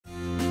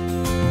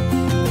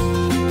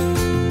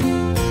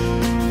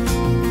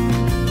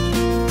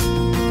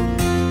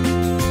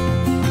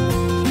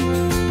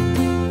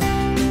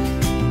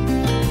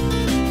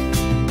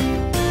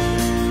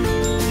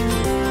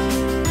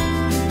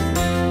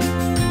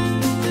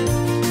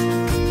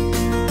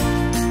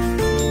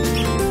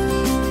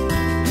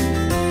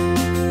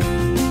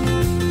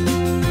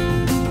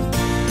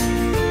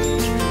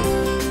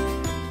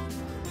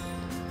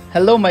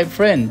Hello my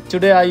friend,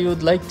 today I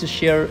would like to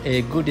share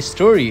a good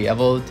story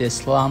about a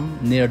slum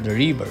near the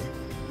river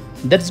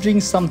that's doing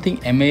something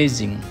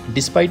amazing.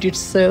 Despite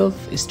itself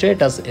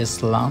status as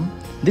slum,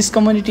 this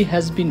community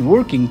has been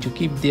working to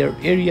keep their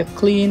area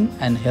clean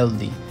and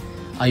healthy.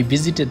 I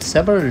visited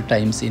several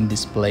times in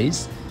this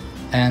place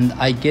and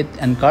I get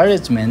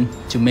encouragement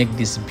to make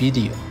this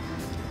video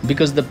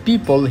because the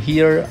people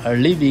here are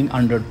living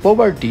under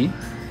poverty,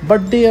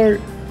 but they are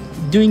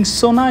doing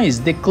so nice.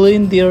 They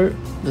clean the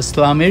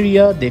slum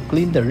area, they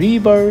clean the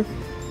river,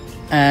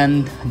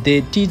 and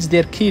they teach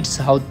their kids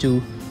how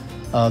to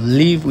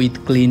live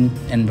with clean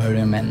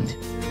environment.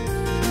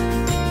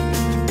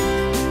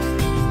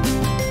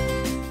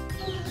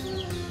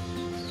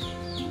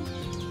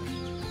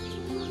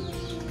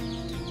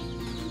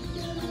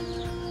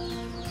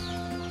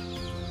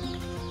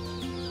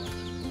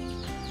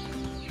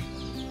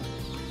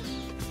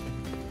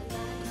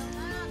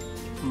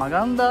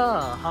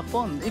 Maganda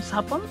hapon. It's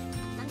hapon?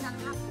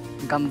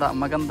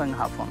 Magandang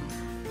hapon.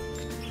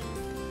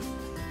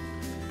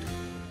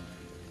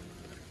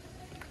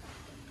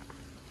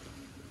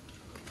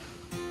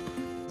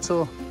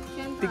 So,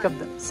 pick up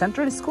the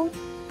central school?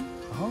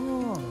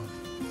 Oh.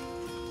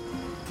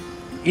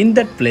 In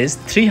that place,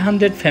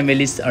 300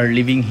 families are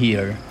living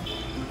here.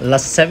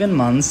 Last 7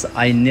 months,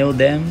 I know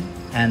them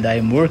and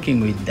I'm working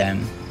with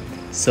them.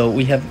 So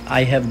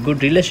I have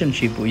good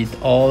relationship with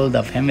all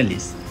the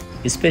families.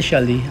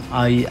 Especially,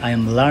 I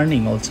am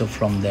learning also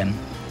from them.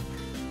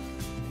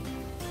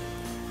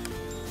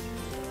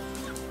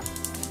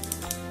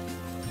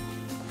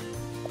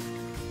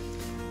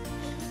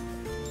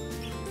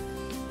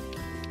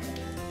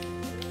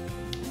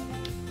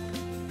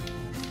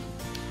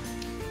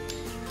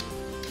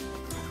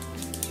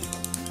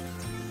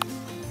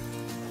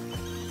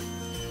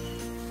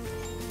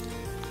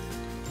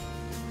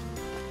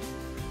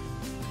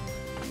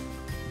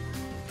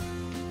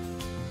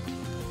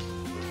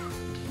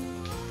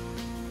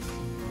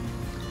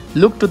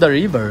 Look to the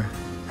river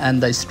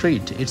and the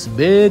street. It's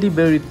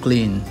very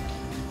clean.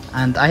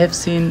 And I have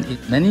seen in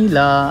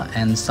Manila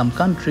and some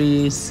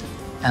countries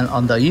and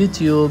on the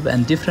YouTube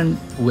and different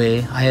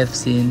way, I have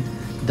seen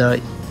the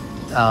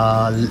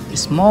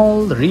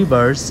small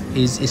rivers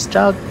is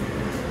stuck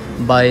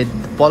by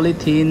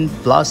polythene,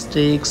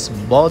 plastics,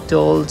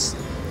 bottles,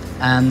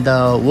 and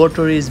the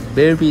water is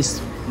very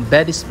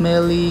bad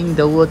smelling,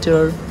 the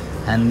water,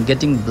 and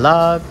getting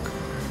black,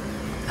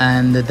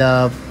 and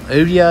the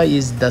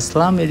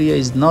slum area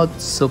is not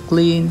so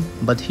clean.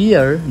 But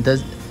here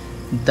the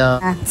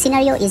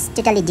scenario is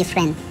totally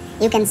different.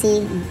 You can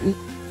see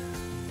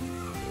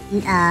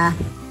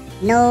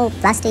no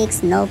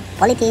plastics, no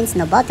polythenes,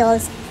 no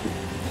bottles.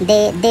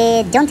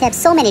 They don't have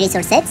so many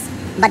resources,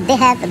 but they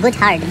have a good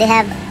heart. They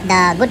have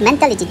the good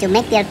mentality to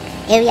make their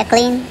area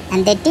clean,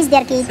 and they teach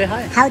their kids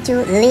how to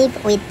live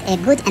with a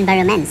good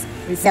environment.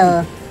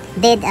 So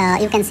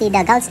you can see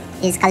the girls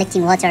is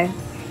collecting water.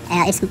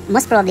 It's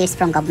most probably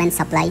from government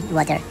supply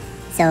water.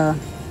 So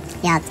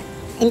yeah,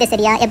 in this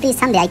area every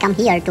Sunday I come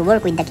here to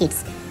work with the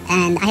kids,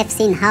 and I have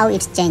seen how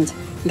it's changed.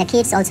 The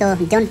kids also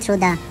don't throw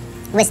the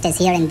wastes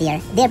here and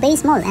there. They are very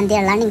small and they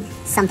are learning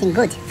something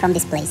good from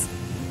this place.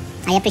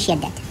 I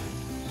appreciate that.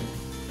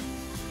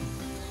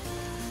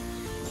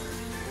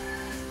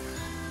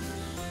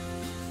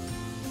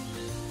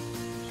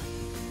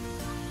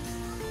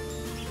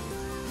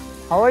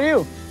 How are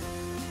you?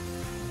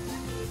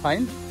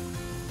 Fine.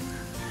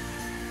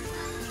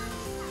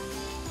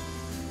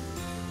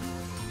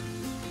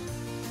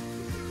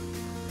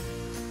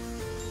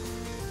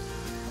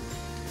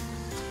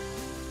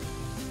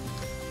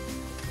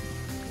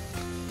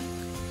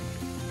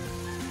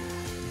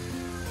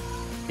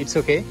 It's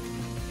okay.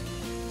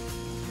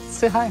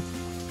 Say hi.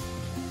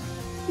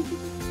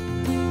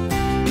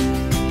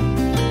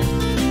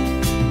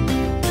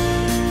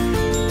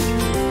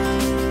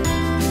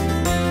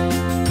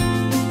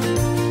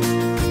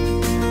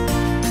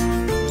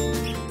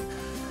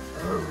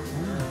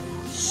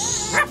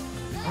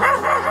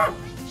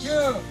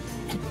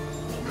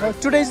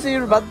 Today is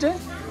your birthday?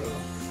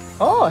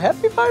 Oh,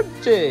 happy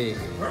birthday!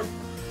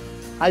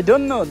 I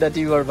don't know that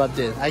your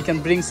birthday. I can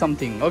bring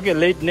something. Okay,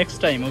 late next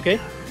time, okay?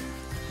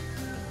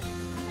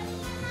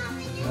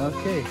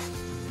 Okay.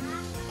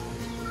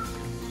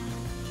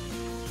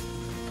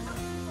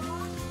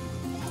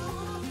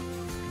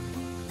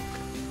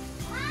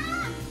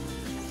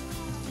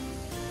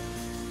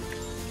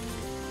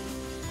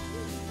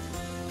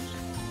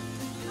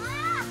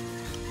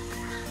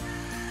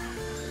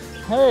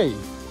 Hey,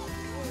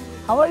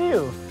 how are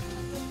you?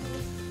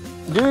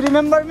 Do you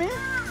remember me?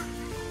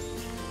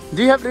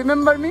 Do you have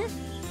remember me?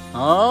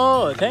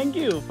 Oh, thank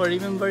you for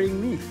remembering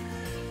me.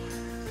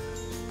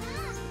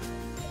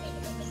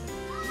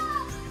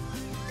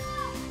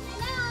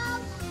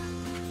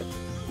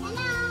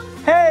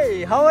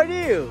 Hey, how are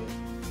you?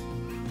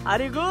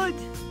 Are you good?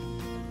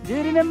 Do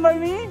you remember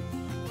me?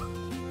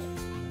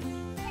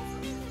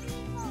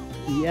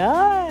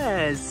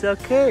 Yes,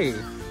 okay.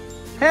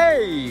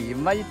 Hey,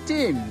 my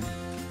team.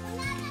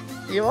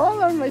 You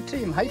all are my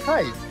team. High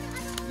five.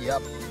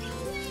 Yep.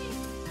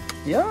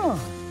 Yeah.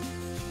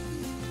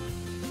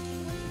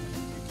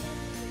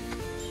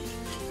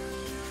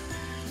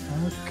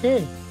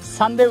 Okay.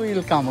 Sunday we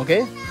will come,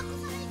 okay?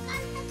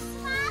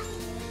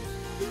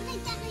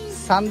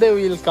 Sunday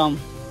we will come.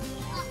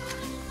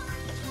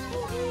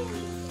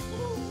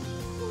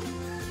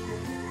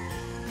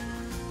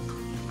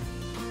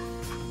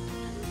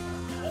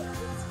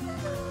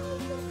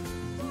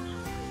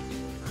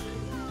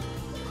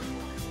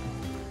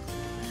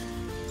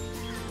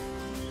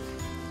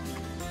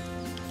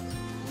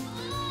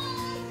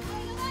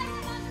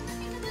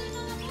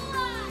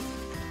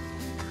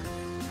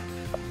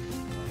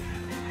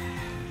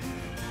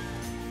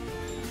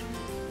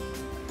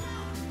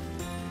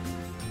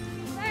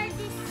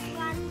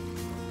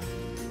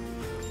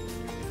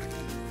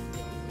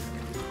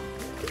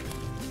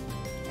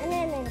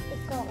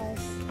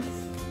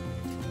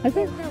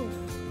 Okay.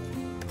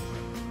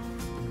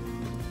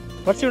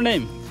 What's your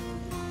name?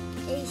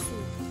 AC.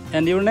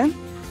 And your name?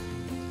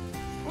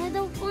 Ano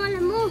daw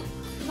pangalan mo?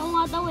 Ikaw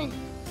nga daw eh.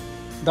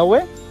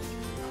 Dawe?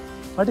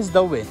 What is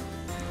Dawe?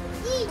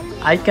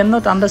 I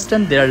cannot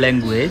understand their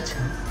language,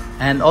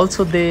 and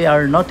also they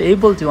are not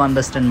able to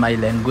understand my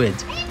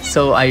language.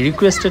 So I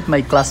requested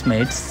my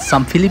classmates,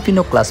 some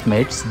Filipino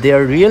classmates, they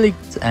are really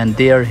and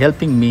they are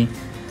helping me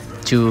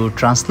to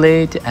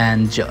translate,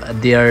 and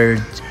they are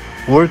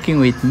working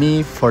with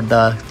me for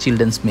the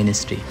children's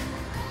ministry.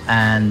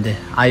 And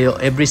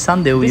every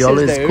Sunday we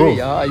always go.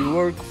 I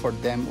work for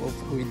them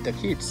with the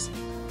kids,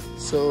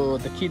 so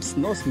the kids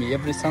knows me.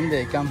 Every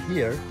Sunday I come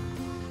here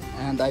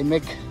and I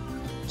make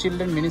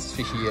children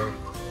ministry here,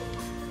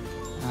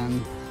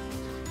 and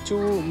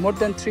more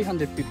than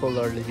 300 people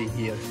are living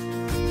here.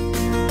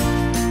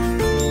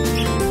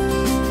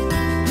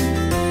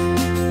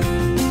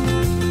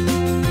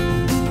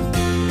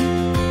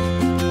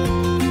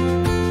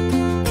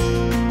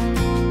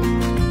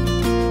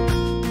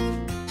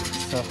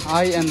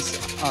 I and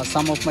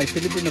some of my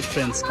Filipino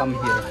friends come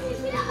here.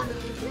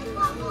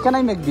 Can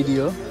I make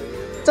video?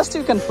 Just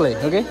you can play,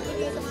 okay?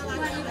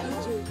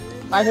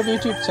 I have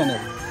YouTube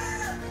channel.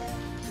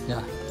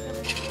 Yeah.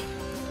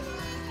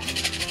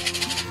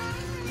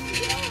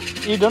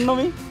 You don't know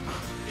me?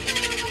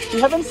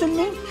 You haven't seen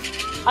me?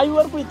 I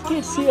work with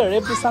kids here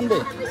every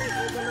Sunday.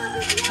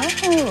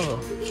 Oh.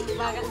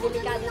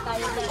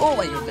 Oh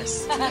my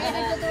goodness.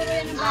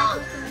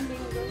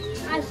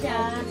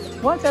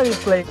 What are you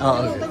playing?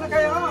 Oh,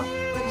 okay.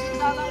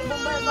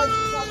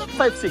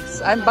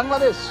 5'6". I'm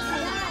Bangladesh.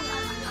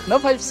 No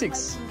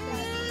 5'6".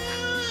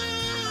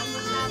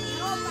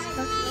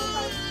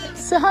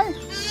 Say hi.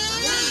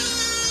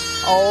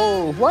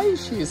 Oh, why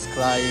she is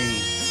crying?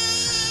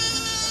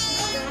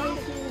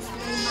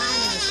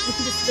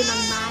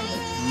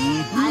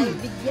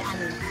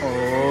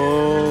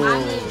 Oh.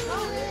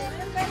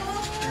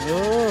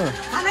 Oh.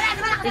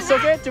 It's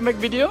okay to make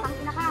video?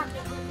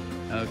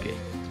 Okay.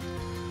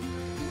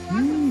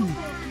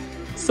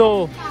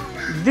 So,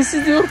 this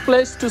is your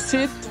place to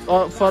sit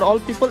for all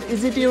people.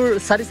 Is it your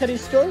sari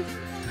store?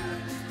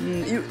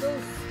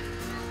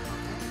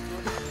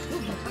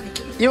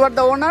 You are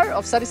the owner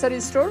of sari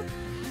store?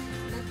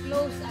 The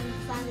clothes and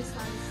sari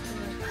store.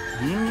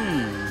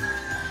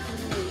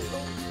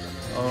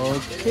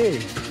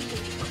 Okay.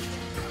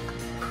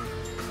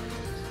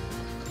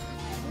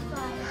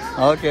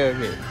 Okay.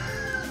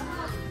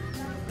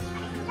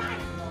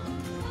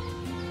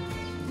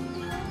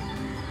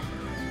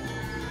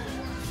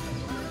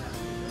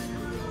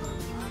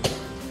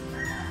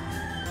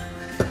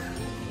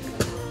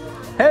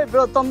 Hey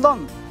bro,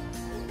 Tonton.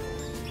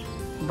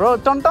 Bro,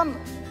 Tonton.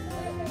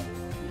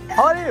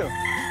 How are you?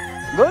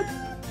 Good?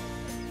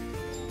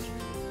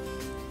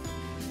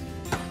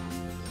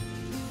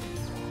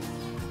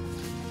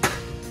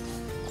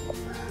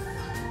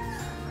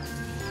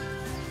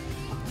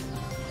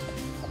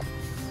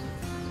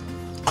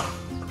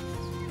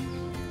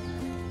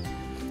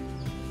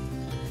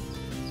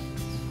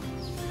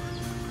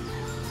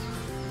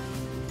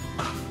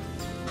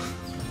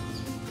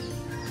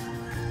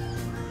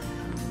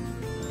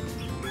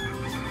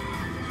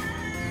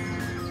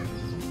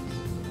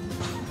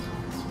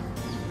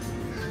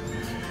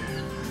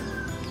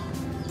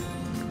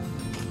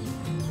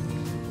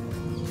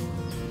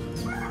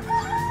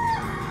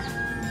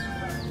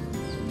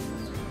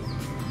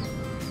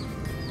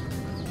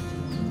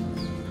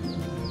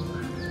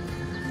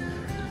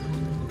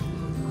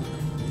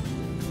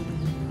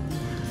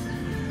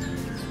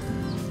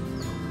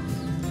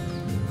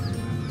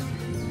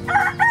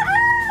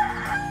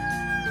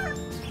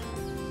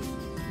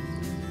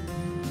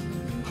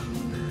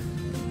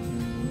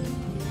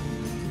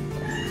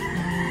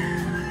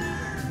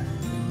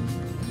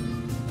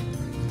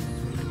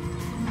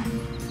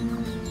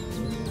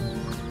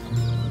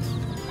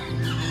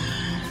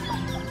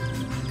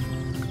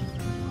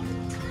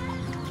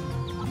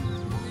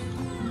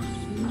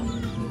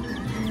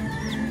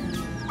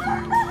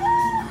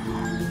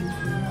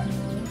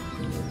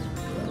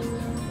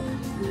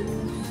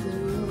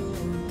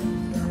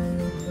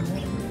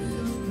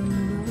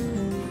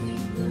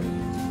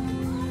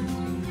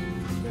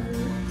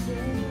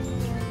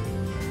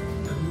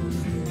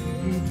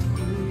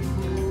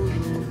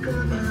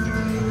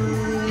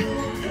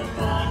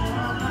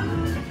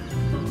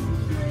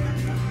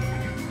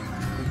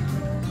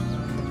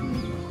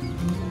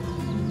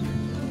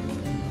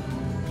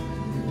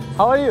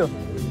 How are you?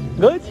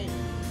 Good?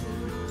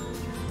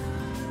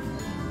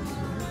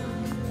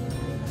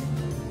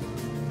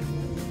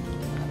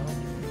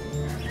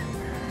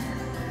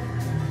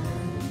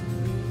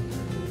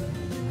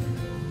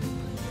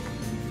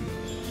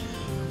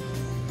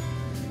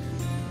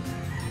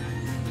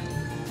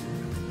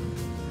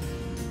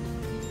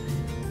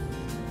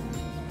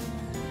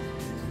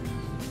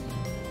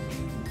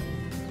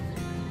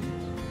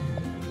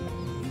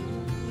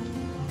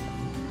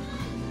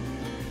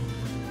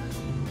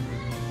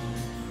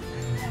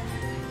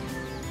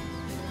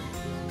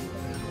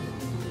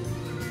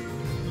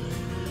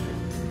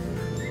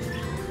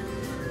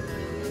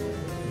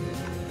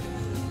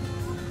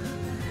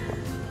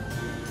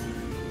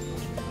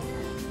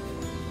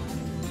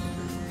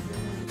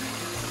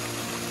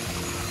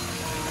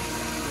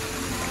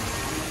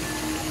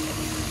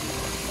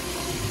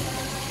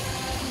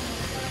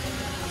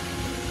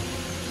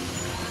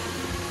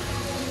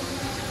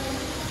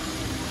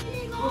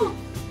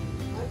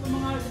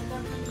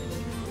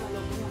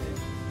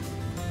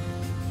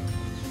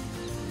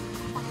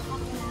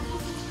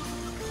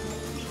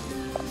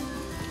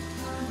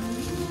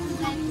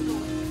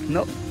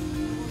 No.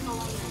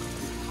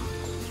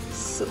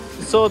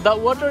 So the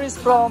water is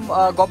from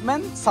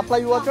government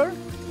supply water?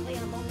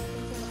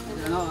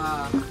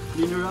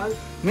 Mineral.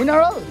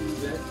 Mineral?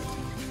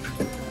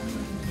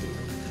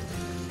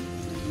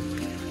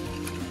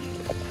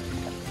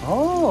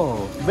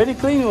 Oh, very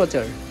clean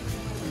water.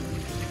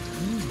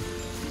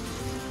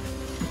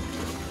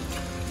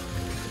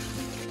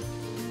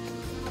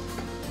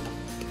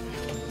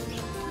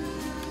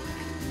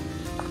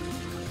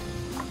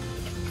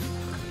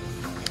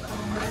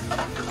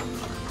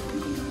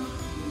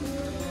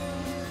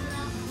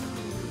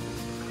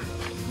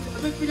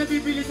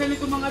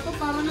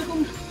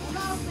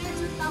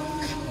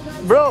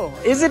 Bro,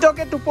 is it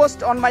okay to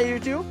post on my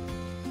YouTube?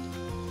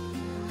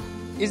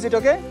 Is it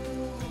okay?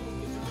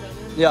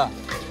 Yeah.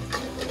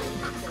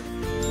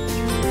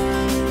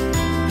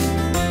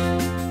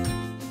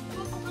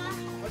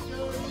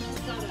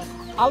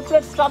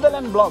 Alfred travel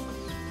and blog.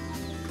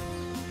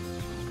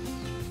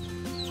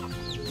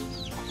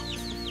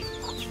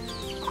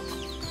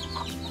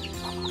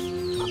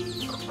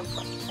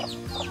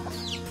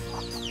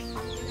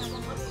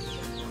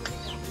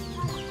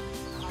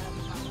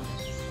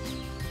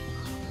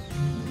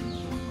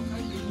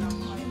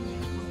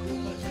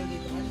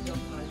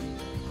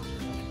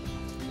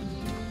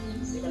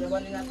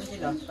 Kalabanin natin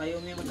sila, tayo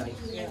may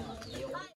mag-live.